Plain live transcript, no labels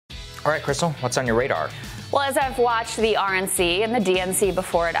All right, Krystal, what's on your radar? Well, as I've watched the RNC and the DNC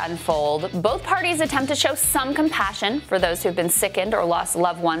before it unfold, both parties attempt to show some compassion for those who've been sickened or lost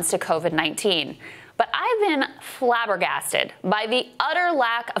loved ones to COVID-19. But I've been flabbergasted by the utter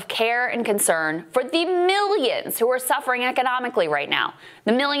lack of care and concern for the millions who are suffering economically right now.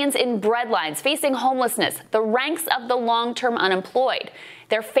 The millions in breadlines facing homelessness, the ranks of the long-term unemployed,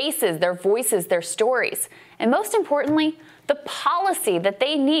 their faces, their voices, their stories, and most importantly, the policy that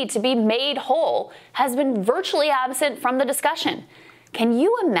they need to be made whole has been virtually absent from the discussion. Can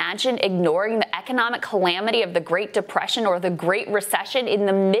you imagine ignoring the economic calamity of the Great Depression or the Great Recession in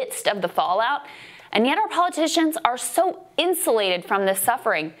the midst of the fallout? And yet our politicians are so insulated from this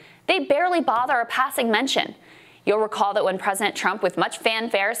suffering, they barely bother a passing mention. You'll recall that when President Trump, with much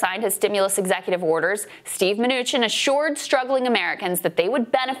fanfare, signed his stimulus executive orders, Steve Mnuchin assured struggling Americans that they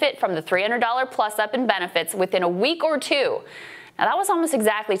would benefit from the $300 plus-up in benefits within a week or two. Now, that was almost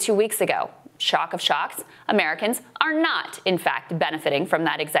exactly 2 weeks ago. Shock of shocks, Americans are not, in fact, benefiting from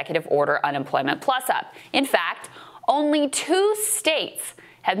that executive order unemployment plus-up. In fact, only 2 states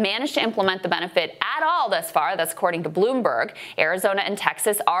have managed to implement the benefit at all thus far. That's according to Bloomberg. Arizona and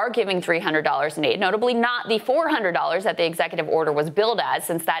Texas are giving $300 in aid, notably not the $400 that the executive order was billed as,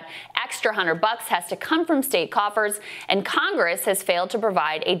 since that extra $100 has to come from state coffers, and Congress has failed to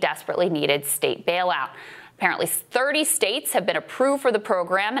provide a desperately needed state bailout. Apparently 30 states have been approved for the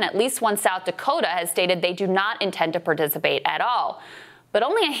program, and at least one, South Dakota, has stated they do not intend to participate at all. But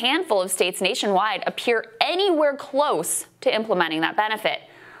only a handful of states nationwide appear anywhere close to implementing that benefit.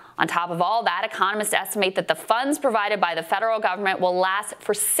 On top of all that, economists estimate that the funds provided by the federal government will last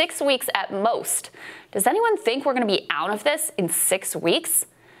for 6 weeks at most. Does anyone think we're going to be out of this in 6 weeks?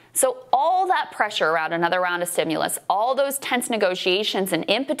 So all that pressure around another round of stimulus, all those tense negotiations and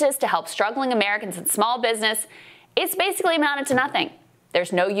impetus to help struggling Americans and small business, it's basically amounted to nothing.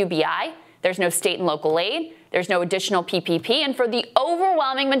 There's no UBI, there's no state and local aid, there's no additional PPP, and for the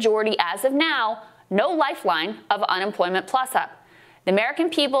overwhelming majority as of now, no lifeline of unemployment plus-up. The American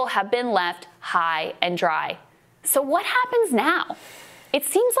people have been left high and dry. So what happens now? It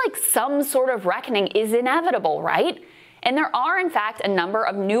seems like some sort of reckoning is inevitable, right? And there are, in fact, a number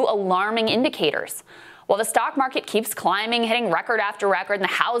of new alarming indicators. While the stock market keeps climbing, hitting record after record, and the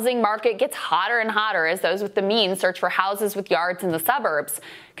housing market gets hotter and hotter as those with the means search for houses with yards in the suburbs,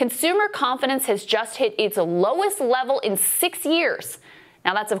 consumer confidence has just hit its lowest level in 6 years.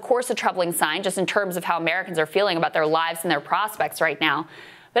 Now, that's, of course, a troubling sign just in terms of how Americans are feeling about their lives and their prospects right now.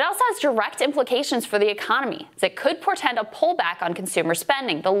 But it also has direct implications for the economy, as it could portend a pullback on consumer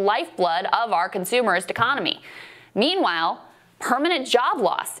spending, the lifeblood of our consumerist economy. Meanwhile, permanent job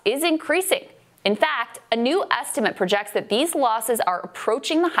loss is increasing. In fact, a new estimate projects that these losses are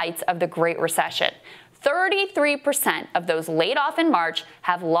approaching the heights of the Great Recession. 33% of those laid off in March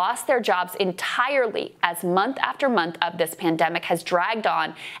have lost their jobs entirely as month after month of this pandemic has dragged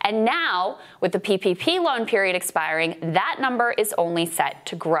on. And now, with the PPP loan period expiring, that number is only set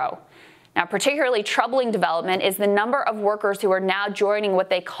to grow. Now, particularly troubling development is the number of workers who are now joining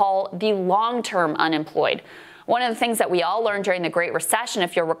what they call the long-term unemployed. One of the things that we all learned during the Great Recession,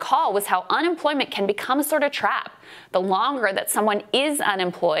 if you'll recall, was how unemployment can become a sort of trap. The longer that someone is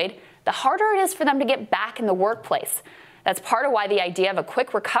unemployed, the harder it is for them to get back in the workplace. That's part of why the idea of a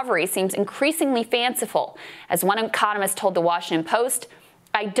quick recovery seems increasingly fanciful. As one economist told the Washington Post,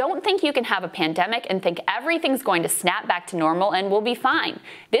 "I don't think you can have a pandemic and think everything's going to snap back to normal and we'll be fine.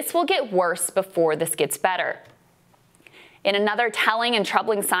 This will get worse before this gets better." In another telling and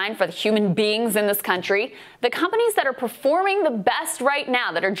troubling sign for the human beings in this country, the companies that are performing the best right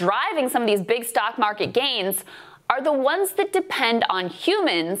now, that are driving some of these big stock market gains, are the ones that depend on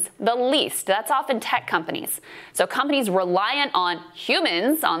humans the least. That's often tech companies. So companies reliant on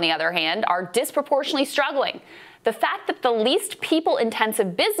humans, on the other hand, are disproportionately struggling. The fact that the least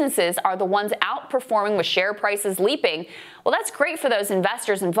people-intensive businesses are the ones outperforming with share prices leaping, well, that's great for those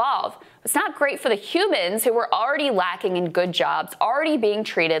investors involved. It's not great for the humans who are already lacking in good jobs, already being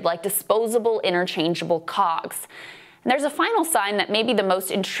treated like disposable, interchangeable cogs. And there's a final sign that may be the most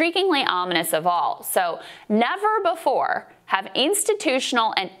intriguingly ominous of all. So never before have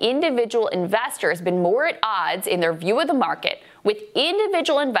institutional and individual investors been more at odds in their view of the market, with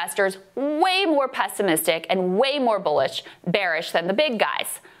individual investors way more pessimistic and way more bearish than the big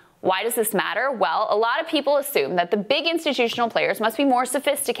guys. Why does this matter? Well, a lot of people assume that the big institutional players must be more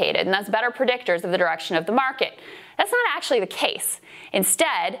sophisticated and thus better predictors of the direction of the market. That's not actually the case.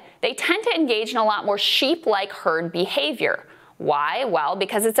 Instead, they tend to engage in a lot more sheep-like herd behavior. Why? Well,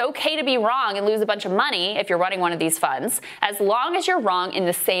 because it's okay to be wrong and lose a bunch of money if you're running one of these funds, as long as you're wrong in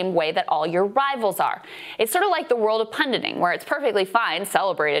the same way that all your rivals are. It's sort of like the world of punditing, where it's perfectly fine,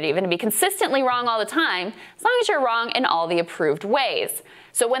 celebrated even, to be consistently wrong all the time, as long as you're wrong in all the approved ways.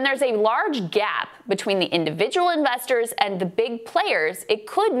 So when there's a large gap between the individual investors and the big players, it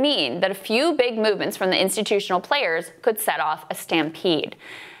could mean that a few big movements from the institutional players could set off a stampede.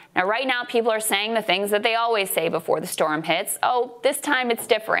 Now, right now, people are saying the things that they always say before the storm hits. Oh, this time it's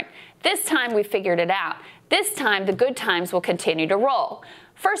different. This time we figured it out. This time the good times will continue to roll.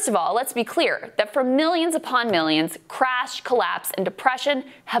 First of all, let's be clear that for millions upon millions, crash, collapse, and depression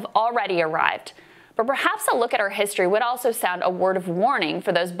have already arrived. But perhaps a look at our history would also sound a word of warning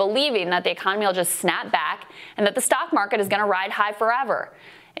for those believing that the economy will just snap back and that the stock market is going to ride high forever.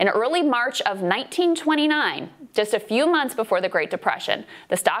 In early March of 1929, just a few months before the Great Depression,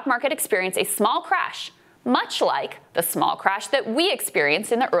 the stock market experienced a small crash, much like the small crash that we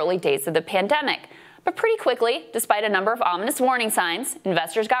experienced in the early days of the pandemic. But pretty quickly, despite a number of ominous warning signs,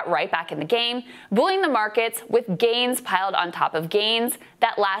 investors got right back in the game, buoying the markets with gains piled on top of gains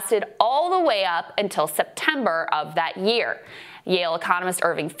that lasted all the way up until September of that year. Yale economist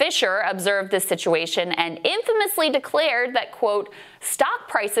Irving Fisher observed this situation and infamously declared that, quote, stock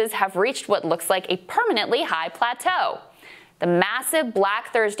prices have reached what looks like a permanently high plateau. The massive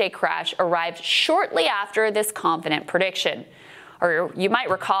Black Thursday crash arrived shortly after this confident prediction. Or you might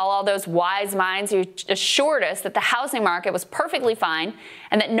recall all those wise minds who assured us that the housing market was perfectly fine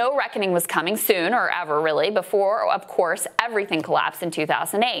and that no reckoning was coming soon or ever really before, of course, everything collapsed in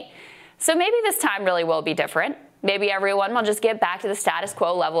 2008. So maybe this time really will be different. Maybe everyone will just get back to the status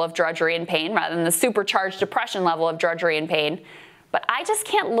quo level of drudgery and pain rather than the supercharged depression level of drudgery and pain. But I just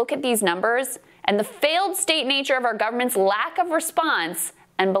can't look at these numbers and the failed state nature of our government's lack of response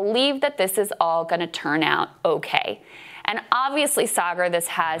and believe that this is all going to turn out okay. And obviously, Sagar, this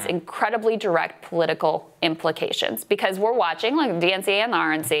has incredibly direct political implications because we're watching, like the DNC and the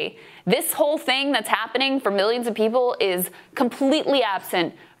RNC, this whole thing that's happening for millions of people is completely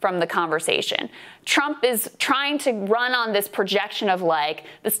absent from the conversation. Trump is trying to run on this projection of like,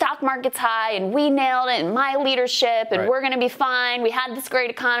 the stock market's high and we nailed it in my leadership and we're going to be fine. We had this great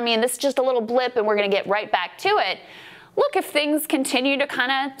economy and this is just a little blip and we're going to get right back to it. Look, if things continue to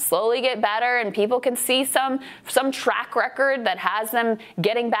kind of slowly get better and people can see some track record that has them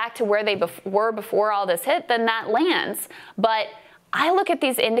getting back to where they were before all this hit, then that lands. But I look at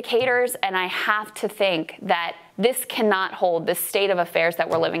these indicators and I have to think that this cannot hold. This state of affairs that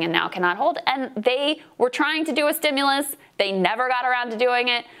we're living in now cannot hold. And they were trying to do a stimulus. They never got around to doing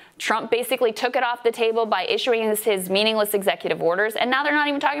it. Trump basically took it off the table by issuing his meaningless executive orders, and now they're not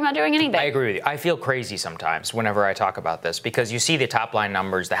even talking about doing anything. I agree with you. I feel crazy sometimes whenever I talk about this because you see the top line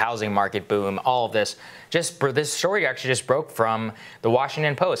numbers, the housing market boom, all of this. This story actually just broke from the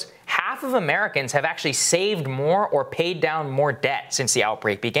Washington Post. Half of Americans have actually saved more or paid down more debt since the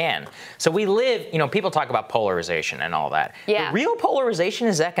outbreak began. So we live, people talk about polarization and all that. Yeah. The real polarization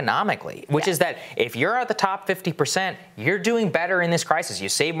is economically, which is that if you're at the top 50%, you're doing better in this crisis. You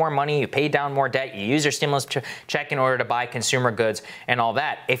save more money, you pay down more debt, you use your stimulus check in order to buy consumer goods and all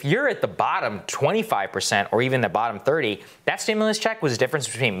that. If you're at the bottom 25% or even the bottom 30, that stimulus check was the difference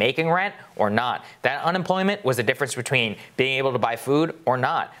between making rent or not. That unemployment was the difference between being able to buy food or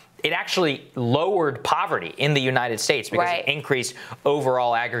not. It actually lowered poverty in the United States because it increased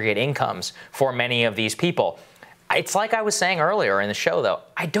overall aggregate incomes for many of these people. It's like I was saying earlier in the show, though.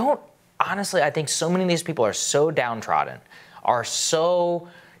 I think so many of these people are so downtrodden, are so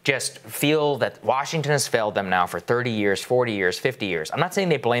just feel that Washington has failed them now for 30 years, 40 years, 50 years. I'm not saying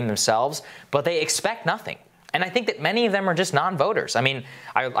they blame themselves, but they expect nothing. And I think that many of them are just non-voters. I mean,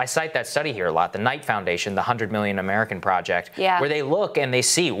 I cite that study here a lot, the Knight Foundation, the 100 Million American Project, where they look and they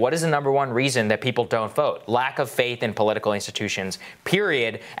see what is the number one reason that people don't vote. Lack of faith in political institutions,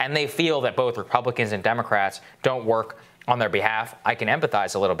 period. And they feel that both Republicans and Democrats don't work on their behalf. I can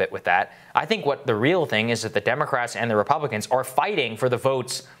empathize a little bit with that. I think what the real thing is that the Democrats and the Republicans are fighting for the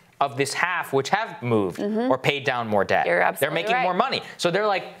votes of this half which have moved or paid down more debt. They're making more money. So they're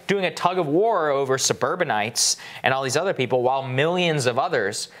like doing a tug of war over suburbanites and all these other people while millions of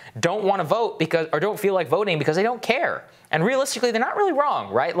others don't want to vote or don't feel like voting because they don't care. And realistically, they're not really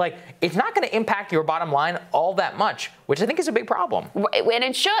wrong, right? Like, it's not going to impact your bottom line all that much, which I think is a big problem. And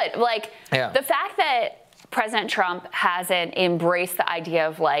it should. Like, the fact that President Trump hasn't embraced the idea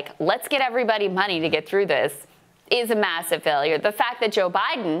of like, let's get everybody money to get through this is a massive failure. The fact that Joe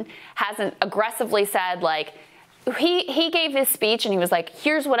Biden hasn't aggressively said, like, he gave his speech and he was like,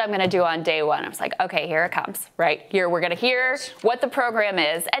 here's what I'm going to do on day one. I was like, okay, here it comes, right? Here we're going to hear what the program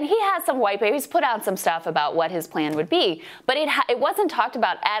is. And he has some white papers, put out some stuff about what his plan would be. But it wasn't talked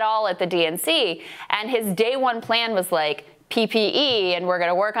about at all at the DNC. And his day one plan was like PPE, and we're going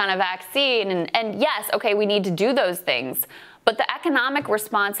to work on a vaccine. And yes, okay, we need to do those things. But the economic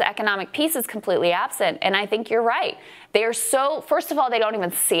response, the economic piece is completely absent. And I think you're right. They are so, first of all, they don't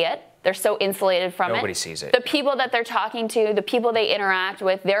even see it. They're so insulated from it. Nobody sees it. The people that they're talking to, the people they interact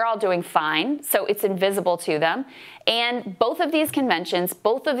with, they're all doing fine. So it's invisible to them. And both of these conventions,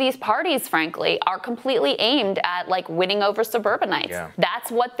 both of these parties, frankly, are completely aimed at like winning over suburbanites. Yeah. That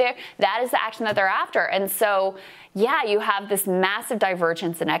is the action that they're after. And so, yeah, you have this massive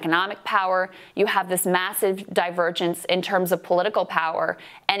divergence in economic power. You have this massive divergence in terms of political power.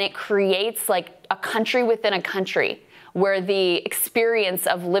 And it creates like a country within a country, where the experience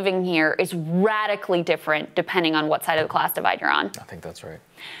of living here is radically different depending on what side of the class divide you're on. I think that's right.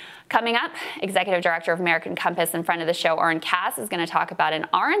 Coming up, Executive Director of American Compass and friend of the show, Oren Cass, is going to talk about an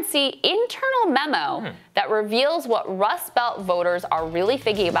RNC internal memo that reveals what Rust Belt voters are really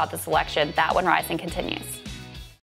thinking about this election. That One Rising continues.